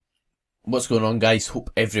What's going on, guys?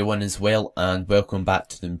 Hope everyone is well, and welcome back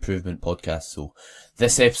to the Improvement Podcast. So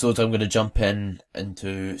this episode I'm going to jump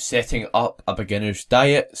into setting up a beginner's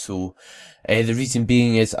diet. The reason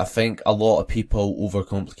being is I think a lot of people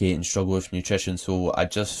overcomplicate and struggle with nutrition, so I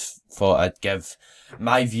just thought I'd give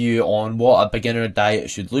my view on what a beginner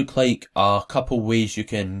diet should look like, a couple ways you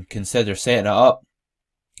can consider setting it up,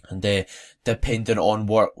 and depending on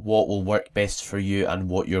what will work best for you and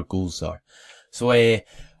what your goals are.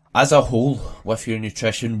 As a whole, with your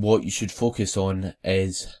nutrition, what you should focus on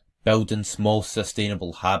is building small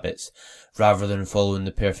sustainable habits rather than following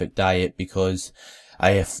the perfect diet, because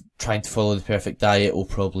trying to follow the perfect diet will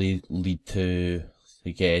probably lead to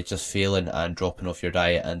just failing and dropping off your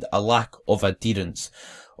diet and a lack of adherence,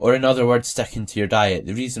 or in other words, sticking to your diet.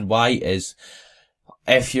 The reason why is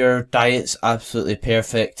if your diet's absolutely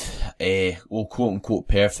perfect, quote unquote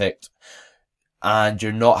perfect, and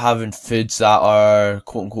you're not having foods that are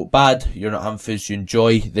quote unquote bad, you're not having foods you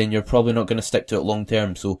enjoy, then you're probably not going to stick to it long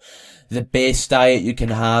term. So the best diet you can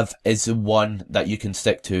have is the one that you can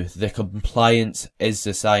stick to. The compliance is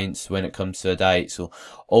the science when it comes to a diet. So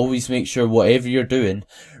always make sure whatever you're doing,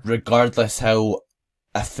 regardless how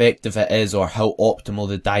effective it is or how optimal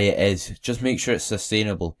the diet is, just make sure it's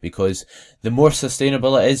sustainable, because the more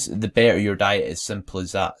sustainable it is, the better your diet is. Simple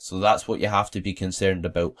as that. So that's what you have to be concerned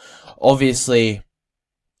about. Obviously,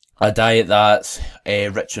 a diet that's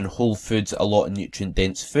rich in whole foods, a lot of nutrient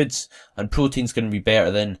dense foods and protein's going to be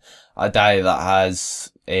better than a diet that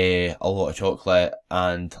has a lot of chocolate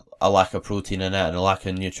and a lack of protein in it and a lack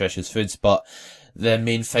of nutritious foods. But the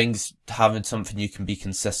main thing's having something you can be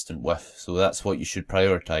consistent with. So that's what you should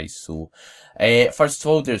prioritise. So, first of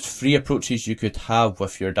all, there's 3 approaches you could have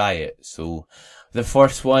with your diet. So the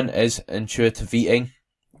first one is intuitive eating,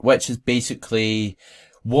 which is basically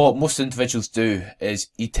what most individuals do, is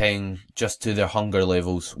eating just to their hunger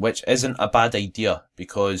levels, which isn't a bad idea,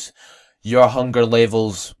 because your hunger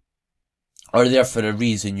levels are there for a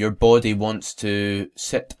reason. Your body wants to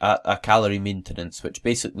sit at a calorie maintenance, which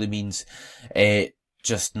basically means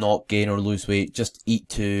just not gain or lose weight, just eat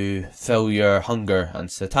to fill your hunger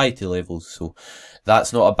and satiety levels. So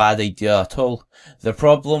that's not a bad idea at all. The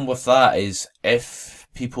problem with that is if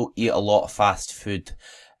people eat a lot of fast food,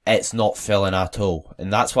 it's not filling at all.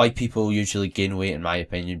 And that's why people usually gain weight, in my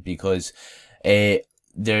opinion, because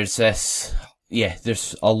there's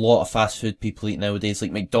a lot of fast food people eat nowadays,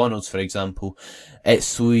 like McDonald's, for example. It's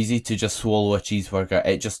so easy to just swallow a cheeseburger.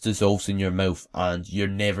 It just dissolves in your mouth and you're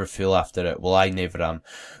never full after it. Well, I never am.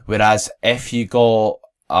 Whereas if you got,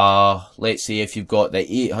 let's say if you've got the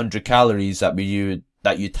 800 calories that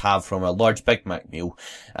you'd have from a large Big Mac meal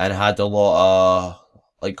and had a lot of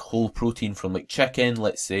whole protein from chicken,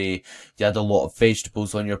 let's say you had a lot of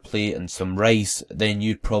vegetables on your plate and some rice, then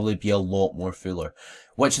you'd probably be a lot more fuller.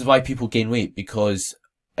 Which is why people gain weight, because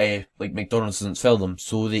McDonald's doesn't fill them,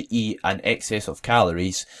 so they eat an excess of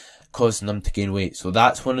calories, causing them to gain weight. So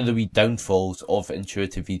that's one of the wee downfalls of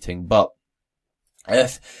intuitive eating. But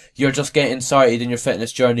if you're just getting started in your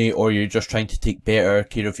fitness journey, or you're just trying to take better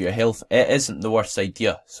care of your health, it isn't the worst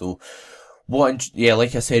idea. So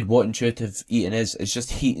like I said, what intuitive eating is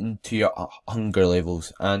just eating to your hunger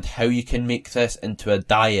levels. And how you can make this into a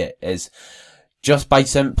diet is just by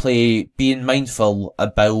simply being mindful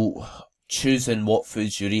about choosing what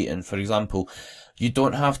foods you're eating. For example, you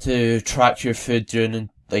don't have to track your food during,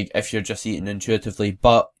 if you're just eating intuitively,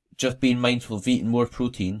 but just being mindful of eating more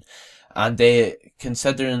protein and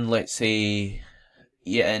considering, let's say,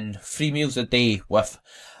 eating 3 meals a day with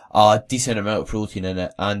a decent amount of protein in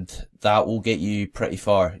it, and that will get you pretty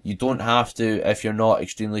far. You don't have to, if you're not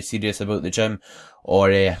extremely serious about the gym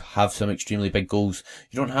or have some extremely big goals,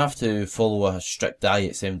 you don't have to follow a strict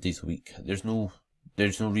diet 7 days a week. There's no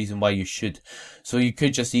reason why you should. So you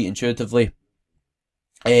could just eat intuitively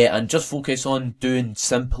and just focus on doing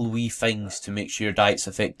simple wee things to make sure your diet's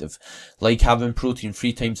effective, like having protein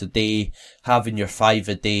 3 times a day, having your 5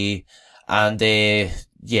 a day, and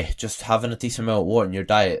just having a decent amount of water in your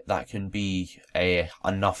diet. That can be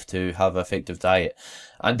enough to have an effective diet.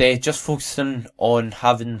 And just focusing on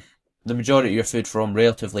having the majority of your food from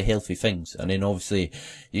relatively healthy things. And then obviously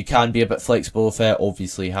you can be a bit flexible with it,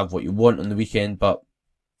 obviously have what you want on the weekend, but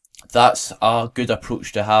that's a good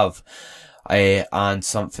approach to have. And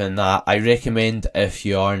something that I recommend if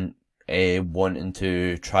you aren't wanting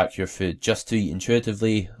to track your food, just to eat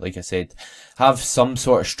intuitively. Like I said, have some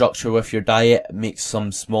sort of structure with your diet, make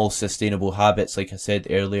some small sustainable habits, like I said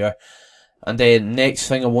earlier. And then next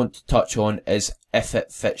thing I want to touch on is if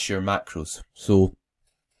it fits your macros. So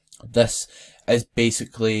this is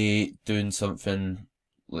basically doing something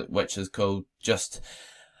which is called just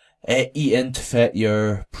eating to fit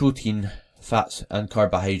your protein, fats and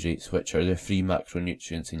carbohydrates, which are the three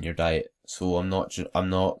macronutrients in your diet. So I'm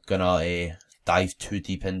not gonna dive too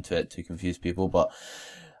deep into it to confuse people, but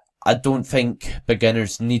I don't think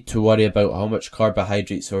beginners need to worry about how much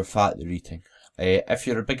carbohydrates or fat they're eating. If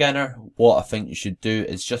you're a beginner, what I think you should do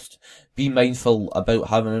is just be mindful about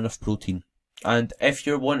having enough protein. And if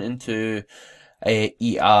you're wanting to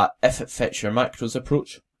eat a if it fits your macros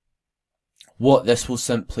approach, what this will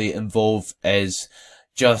simply involve is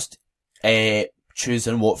just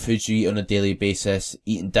choosing what foods you eat on a daily basis,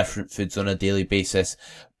 eating different foods on a daily basis,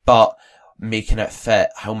 but making it fit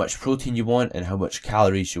how much protein you want and how much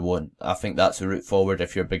calories you want. I think that's the route forward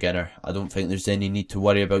if you're a beginner. I don't think there's any need to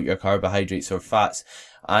worry about your carbohydrates or fats,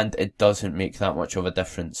 and it doesn't make that much of a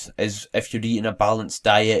difference. If you're eating a balanced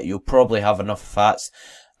diet, you'll probably have enough fats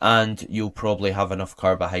and you'll probably have enough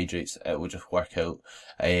carbohydrates. It will just work out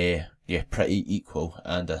pretty equal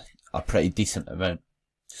and a pretty decent amount.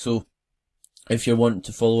 So if you're wanting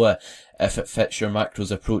to follow it, if it fits your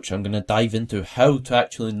macros approach, I'm going to dive into how to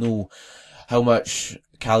actually know how much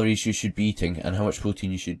calories you should be eating and how much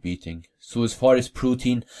protein you should be eating. So as far as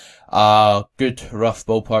protein, a good rough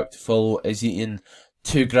ballpark to follow is eating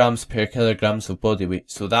 2 grams per kilograms of body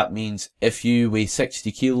weight. So that means if you weigh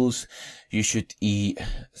 60 kilos, you should eat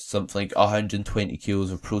something like 120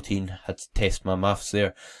 kilos of protein. Had to test my maths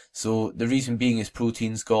there. So the reason being is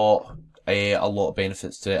protein's got a lot of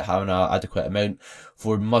benefits to it, having an adequate amount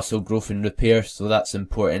for muscle growth and repair. So that's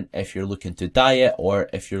important if you're looking to diet or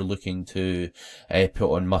if you're looking to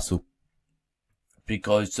put on muscle.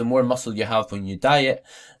 Because the more muscle you have when you diet,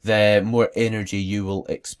 the more energy you will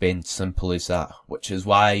expend. Simple as that. Which is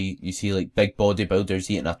why you see like big bodybuilders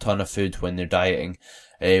eating a ton of food when they're dieting.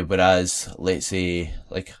 Whereas, let's say,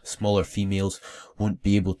 like smaller females won't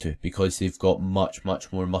be able to because they've got much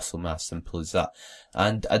more muscle mass. Simple as that.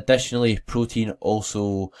 And additionally, protein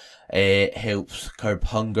also helps curb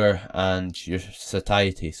hunger and your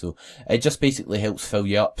satiety. So it just basically helps fill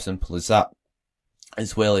you up. Simple as that.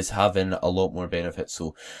 As well as having a lot more benefits.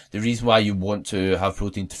 So the reason why you want to have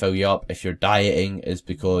protein to fill you up if you're dieting is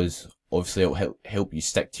because obviously it'll help you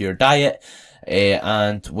stick to your diet.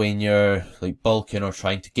 And when you're like bulking or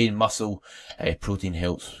trying to gain muscle, protein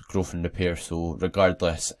helps growth and repair. So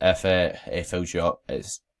regardless if it fills you up,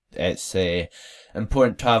 it's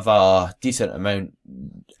important to have a decent amount.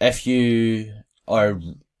 If you are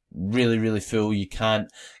really full, you can't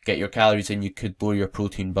get your calories in, you could lower your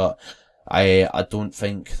protein, but I don't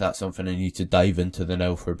think that's something I need to dive into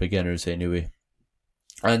now for beginners anyway.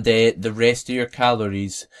 And the rest of your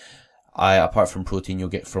calories, apart from protein, you'll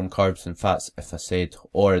get from carbs and fats, if I said,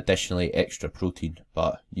 or additionally extra protein.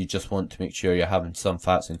 But you just want to make sure you're having some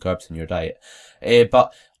fats and carbs in your diet.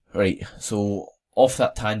 Right, so off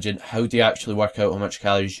that tangent, how do you actually work out how much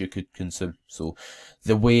calories you could consume? So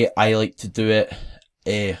the way I like to do it,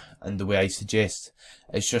 and the way I suggest,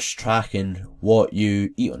 is just tracking what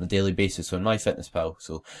you eat on a daily basis on MyFitnessPal.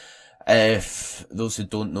 So if those who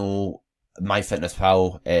don't know,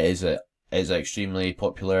 MyFitnessPal is an extremely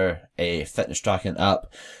popular fitness tracking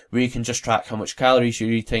app where you can just track how much calories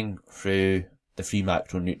you're eating through the 3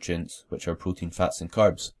 macronutrients, which are protein, fats and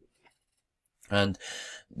carbs. And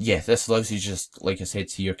yeah, this allows you just, like I said,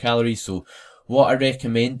 see your calories. So what I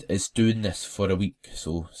recommend is doing this for a week,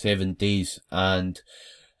 so 7 days, and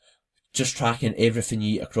just tracking everything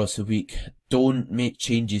you eat across the week. Don't make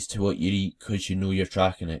changes to what you eat because you know you're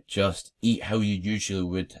tracking it. Just eat how you usually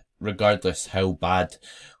would, regardless how bad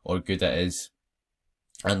or good it is.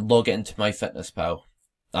 And log it into MyFitnessPal.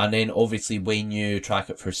 And then obviously when you track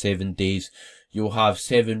it for 7 days, you'll have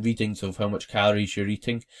 7 readings of how much calories you're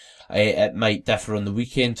eating. It might differ on the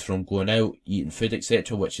weekend from going out, eating food,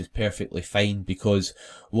 etc., which is perfectly fine because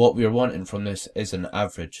what we're wanting from this is an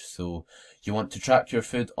average. So you want to track your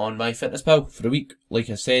food on MyFitnessPal for a week, like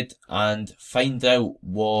I said, and find out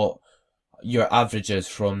what your average is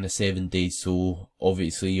from the 7 days. So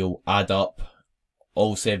obviously you'll add up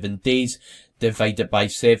all 7 days, divide it by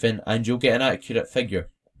 7, and you'll get an accurate figure.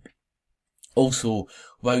 Also,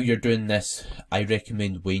 while you're doing this, I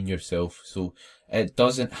recommend weighing yourself. So it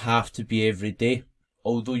doesn't have to be every day.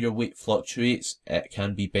 Although your weight fluctuates, it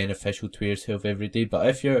can be beneficial to weigh yourself every day. But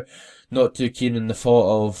if you're not too keen on the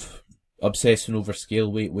thought of obsessing over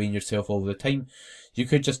scale weight, weighing yourself all the time, you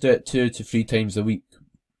could just do it 2 to 3 times a week.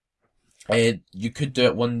 You could do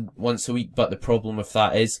it once a week, but the problem with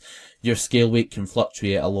that is your scale weight can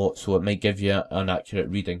fluctuate a lot, so it might give you an accurate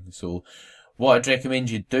reading. So what I'd recommend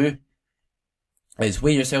you do is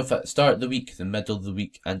weigh yourself at the start of the week, the middle of the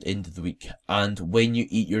week, and end of the week. And when you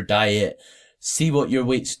eat your diet, see what your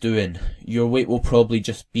weight's doing. Your weight will probably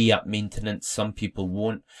just be at maintenance. Some people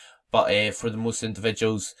won't. But for the most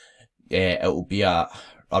individuals, it will be a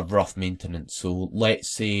rough maintenance. So let's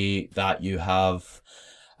say that you have,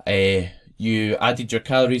 you added your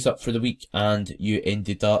calories up for the week and you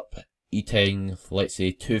ended up eating, let's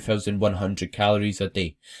say, 2,100 calories a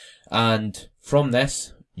day. And from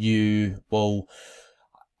this, you will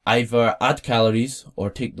either add calories or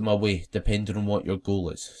take them away, depending on what your goal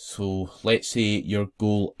is. So let's say your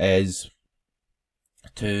goal is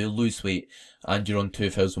to lose weight and you're on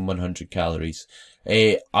 2,100 calories.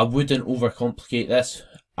 I wouldn't overcomplicate this.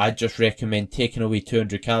 I'd just recommend taking away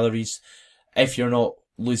 200 calories if you're not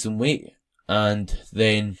losing weight, and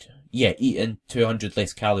then, eating 200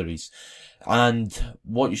 less calories. And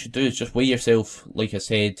what you should do is just weigh yourself, like I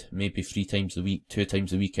said, maybe 3 times a week, 2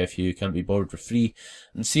 times a week if you can't be bothered with 3,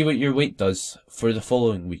 and see what your weight does for the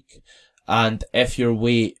following week. And if your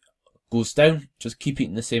weight goes down, just keep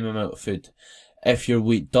eating the same amount of food. If your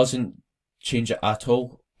weight doesn't change it at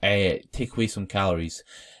all, take away some calories.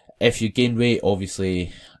 If you gain weight,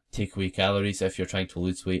 obviously take away calories if you're trying to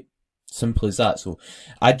lose weight. Simple as that. So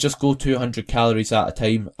I'd just go 200 calories at a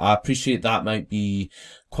time. I appreciate that might be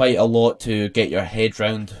quite a lot to get your head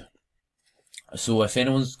round. So if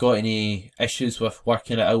anyone's got any issues with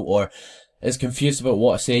working it out or is confused about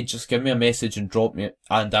what I said, just give me a message and drop me,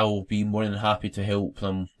 and I will be more than happy to help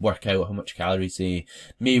them work out how much calories they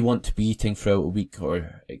may want to be eating throughout a week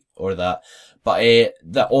or that. But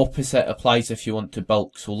the opposite applies if you want to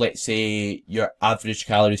bulk. So let's say your average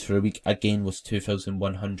calories for a week again was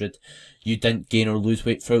 2,100. You didn't gain or lose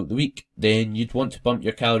weight throughout the week, then you'd want to bump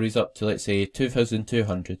your calories up to, let's say,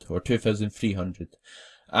 2,200 or 2,300.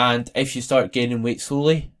 And if you start gaining weight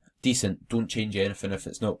slowly, decent. Don't change anything if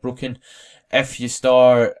it's not broken. If you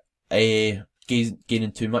start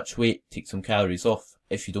gaining too much weight, take some calories off.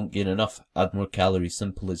 If you don't gain enough, add more calories.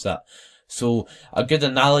 Simple as that. So a good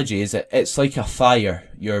analogy is that it's like a fire,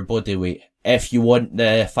 your body weight. If you want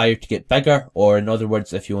the fire to get bigger, or in other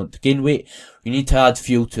words, if you want to gain weight, you need to add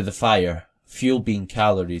fuel to the fire. Fuel being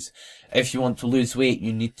calories. If you want to lose weight,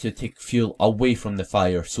 you need to take fuel away from the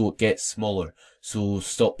fire so it gets smaller. So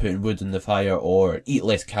stop putting wood in the fire or eat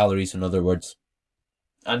less calories, in other words.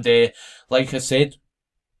 And like I said,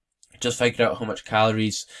 just figure out how much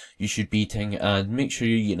calories you should be eating and make sure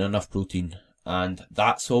you're eating enough protein. And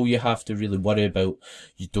that's all you have to really worry about.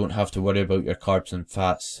 You don't have to worry about your carbs and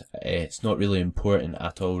fats. It's not really important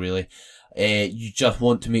at all, really. You just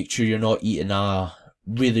want to make sure you're not eating a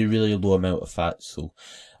really, really low amount of fat. So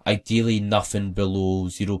ideally nothing below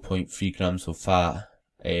 0.3 grams of fat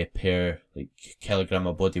per kilogram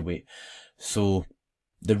of body weight. So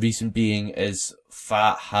the reason being is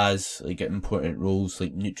fat has important roles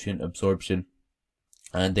like nutrient absorption,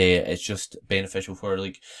 and it's just beneficial for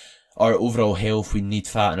our overall health. We need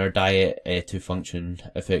fat in our diet to function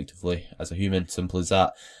effectively as a human. Simple as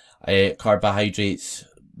that. Carbohydrates,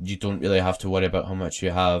 you don't really have to worry about how much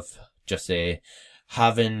you have. Just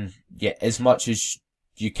having as much as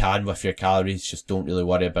you can with your calories. Just don't really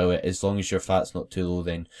worry about it. As long as your fat's not too low,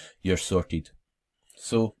 then you're sorted.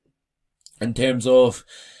 So in terms of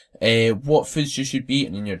what foods you should be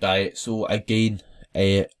eating in your diet, so again,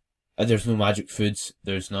 there's no magic foods.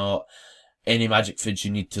 There's not any magic foods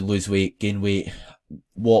you need to lose weight, gain weight.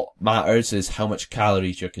 What matters is how much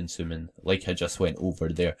calories you're consuming, like I just went over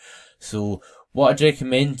there. So what I'd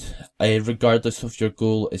recommend, regardless of your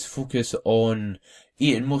goal, is focus on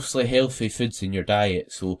eating mostly healthy foods in your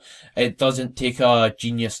diet. So it doesn't take a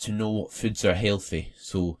genius to know what foods are healthy.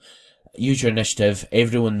 So use your initiative.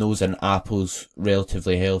 Everyone knows an apple's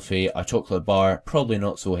relatively healthy. A chocolate bar, probably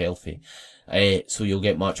not so healthy. So you'll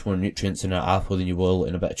get much more nutrients in an apple than you will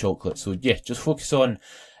in a bit of chocolate. So just focus on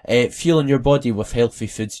fueling your body with healthy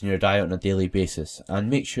foods in your diet on a daily basis, and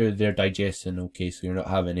make sure they're digesting okay, so you're not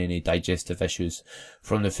having any digestive issues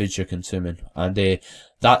from the foods you're consuming. And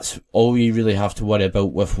that's all you really have to worry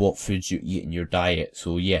about with what foods you eat in your diet.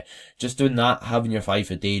 So just doing that, having your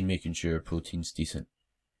 5 a day and making sure your protein's decent.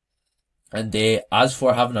 And as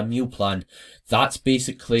for having a meal plan, that's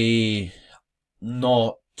basically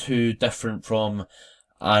not too different from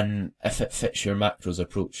an if it fits your macros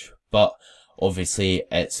approach, but obviously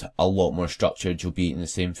it's a lot more structured. You'll be eating the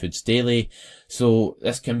same foods daily, so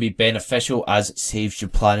this can be beneficial as it saves you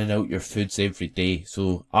planning out your foods every day.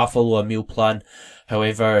 So I follow a meal plan.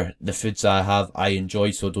 However, the foods I have I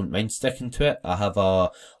enjoy, so I don't mind sticking to it. I have a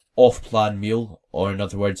off-plan meal, or in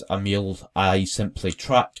other words, a meal I simply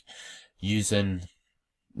track using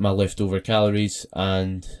my leftover calories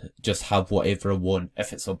and just have whatever I want.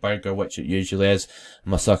 If it's a burger, which it usually is,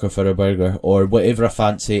 I'm a sucker for a burger, or whatever I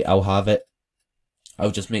fancy, I'll have it.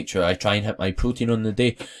 I'll just make sure I try and hit my protein on the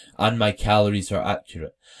day and my calories are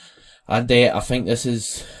accurate. And I think this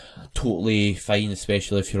is totally fine,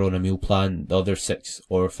 especially if you're on a meal plan the other 6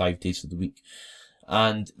 or 5 days of the week.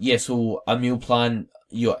 And yeah, so a meal plan,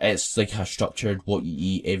 it's like a structured what you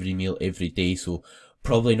eat every meal every day, so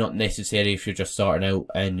probably not necessary if you're just starting out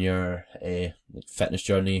in your fitness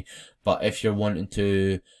journey, but if you're wanting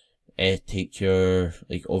to take your,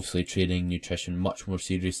 like, obviously training, nutrition much more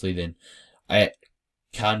seriously, then it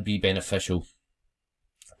can be beneficial.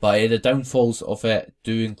 But the downfalls of it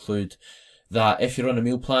do include that if you're on a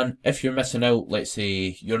meal plan, if you're missing out, let's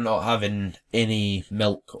say you're not having any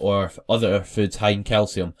milk or other foods high in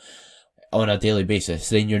calcium on a daily basis,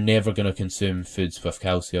 then you're never going to consume foods with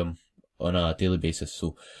calcium on a daily basis.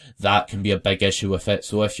 So that can be a big issue with it.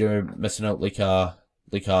 So if you're missing out like a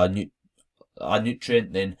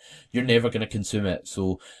nutrient, then you're never going to consume it.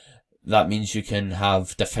 So that means you can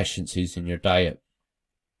have deficiencies in your diet.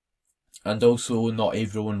 And also not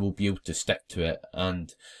everyone will be able to stick to it.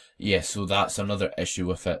 And yeah, so that's another issue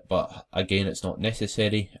with it. But again, it's not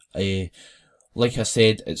necessary. Like I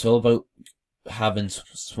said, it's all about having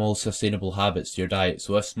small sustainable habits to your diet.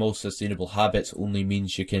 So if small sustainable habits only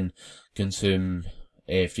means you can consume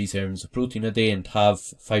 3 servings of protein a day and have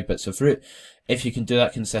 5 bits of fruit, if you can do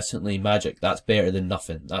that consistently, magic, that's better than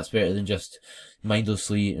nothing. That's better than just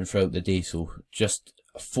mindlessly eating throughout the day. So just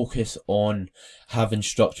focus on having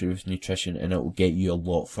structure with nutrition, and it will get you a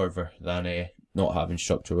lot further than not having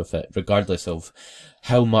structure with it, regardless of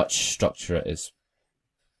how much structure it is.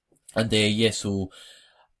 And yeah, so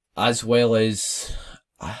as well as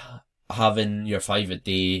having your 5 a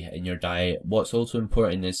day in your diet, what's also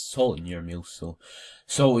important is salt in your meals. So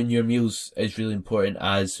salt in your meals is really important,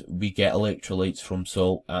 as we get electrolytes from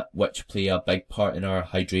salt, which play a big part in our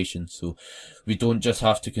hydration. So we don't just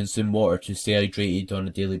have to consume water to stay hydrated on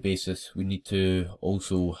a daily basis. We need to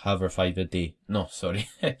also have our 5 a day. No, sorry.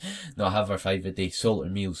 Not have our 5 a day salt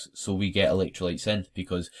in meals, so we get electrolytes in,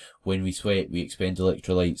 because when we sweat, we expend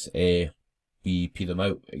electrolytes, we pee them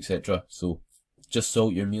out, etc. So just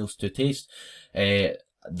salt your meals to taste.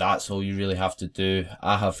 That's all you really have to do.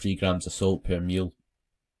 I have 3 grams of salt per meal.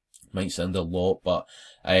 Might sound a lot, but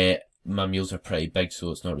my meals are pretty big,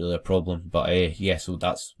 so it's not really a problem. But yeah, so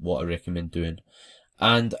that's what I recommend doing.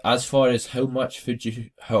 And as far as how much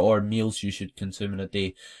food or meals you should consume in a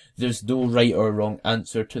day, there's no right or wrong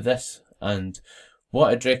answer to this. And what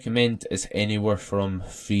I'd recommend is anywhere from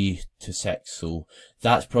 3 to 6. So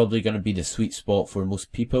that's probably going to be the sweet spot for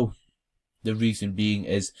most people. The reason being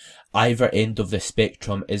is either end of the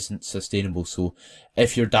spectrum isn't sustainable. So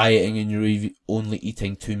if you're dieting and you're only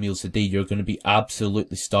eating 2 meals a day, you're going to be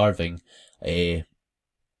absolutely starving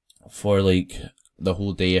for like the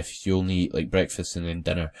whole day if you only eat like breakfast and then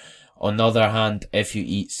dinner. On the other hand, if you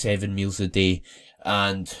eat 7 meals a day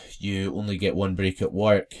and you only get 1 break at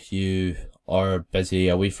work, you are busy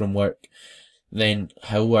away from work, then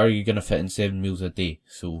how are you going to fit in 7 meals a day?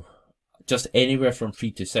 So just anywhere from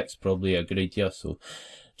 3 to 6 probably a good idea. So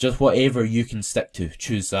just whatever you can stick to,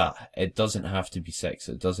 choose that. It doesn't have to be 6.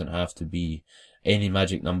 It doesn't have to be any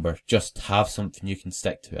magic number. Just have something you can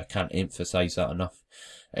stick to. I can't emphasize that enough.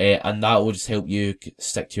 And that will just help you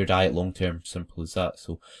stick to your diet long term. Simple as that.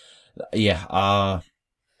 So yeah,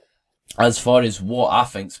 as far as what I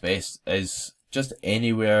think's best is just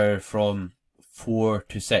anywhere from 4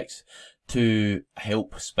 to 6. To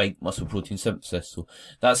help spike muscle protein synthesis. So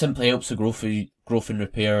that simply helps the growth and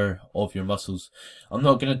repair of your muscles. I'm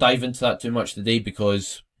not going to dive into that too much today,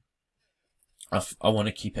 because I want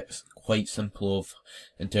to keep it quite simple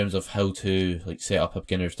in terms of how to like set up a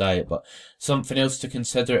beginner's diet. But something else to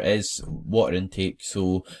consider is water intake.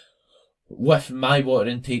 So with my water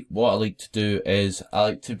intake, what I like to do is I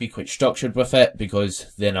like to be quite structured with it,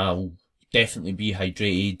 because then I'll definitely be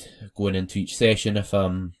hydrated going into each session if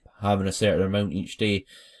I'm having a certain amount each day.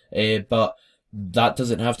 But that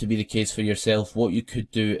doesn't have to be the case for yourself. What you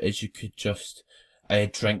could do is you could just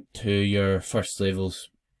drink to your thirst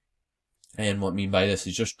levels. And what I mean by this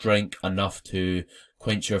is just drink enough to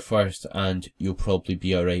quench your thirst and you'll probably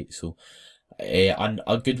be alright. So and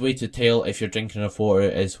a good way to tell if you're drinking enough water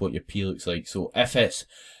is what your pee looks like. So if it's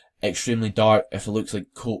extremely dark, if it looks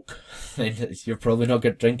like Coke, then you're probably not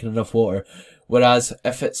drinking enough water. Whereas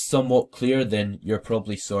if it's somewhat clear, then you're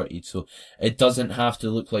probably sorted. So it doesn't have to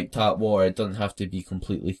look like tap water. It doesn't have to be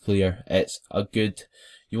completely clear.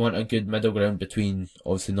 You want a good middle ground between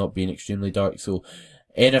obviously not being extremely dark. So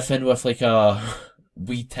anything with like a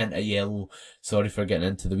wee tint of yellow, sorry for getting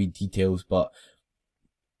into the wee details, but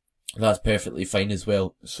that's perfectly fine as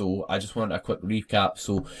well. So I just want a quick recap.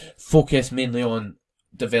 So focus mainly on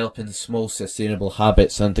developing small sustainable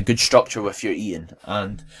habits and a good structure with your eating.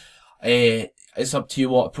 And it's up to you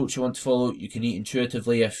what approach you want to follow. You can eat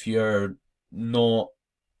intuitively if you're not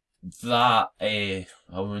that, I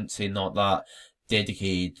wouldn't say not that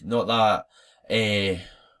dedicated, not that,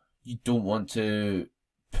 you don't want to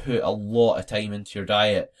put a lot of time into your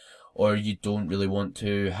diet, or you don't really want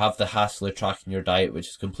to have the hassle of tracking your diet, which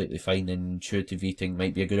is completely fine, and intuitive eating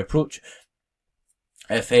might be a good approach.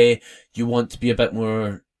 If you want to be a bit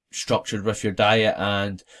more structured with your diet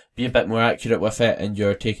and be a bit more accurate with it, and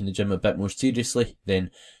you're taking the gym a bit more seriously,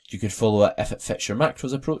 then you could follow a if it fits your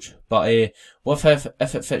macros approach. But with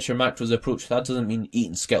if it fits your macros approach, that doesn't mean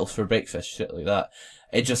eating Skittles for breakfast, shit like that.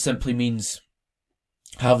 It just simply means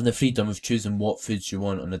having the freedom of choosing what foods you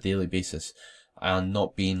want on a daily basis, and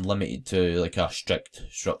not being limited to like a strict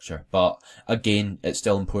structure. But again, it's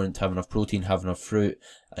still important to have enough protein, have enough fruit,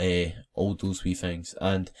 all those wee things.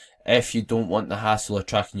 And if you don't want the hassle of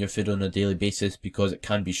tracking your food on a daily basis because it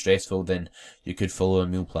can be stressful, then you could follow a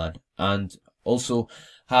meal plan. And also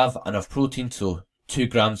have enough protein, so 2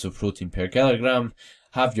 grams of protein per kilogram,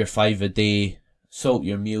 have your 5 a day, salt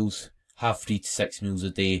your meals, have 3 to 6 meals a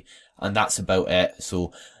day, and that's about it.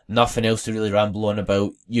 So nothing else to really ramble on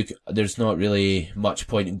about. There's not really much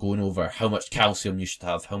point in going over how much calcium you should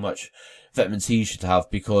have, how much vitamin C you should have,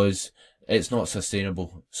 because it's not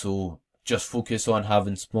sustainable. So just focus on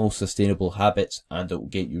having small sustainable habits, and it will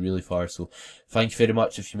get you really far. So thank you very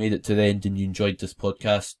much if you made it to the end and you enjoyed this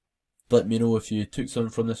podcast. Let me know if you took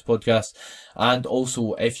something from this podcast. And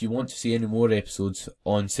also, if you want to see any more episodes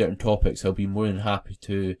on certain topics, I'll be more than happy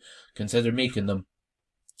to consider making them.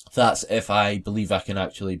 That's if I believe I can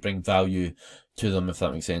actually bring value to them, if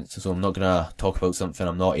that makes sense. So I'm not going to talk about something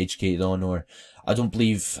I'm not educated on, or I don't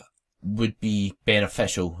believe would be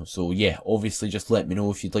beneficial. So yeah, obviously just let me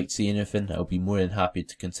know if you'd like to see anything. I'll be more than happy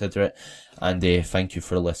to consider it. And thank you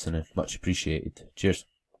for listening. Much appreciated. Cheers.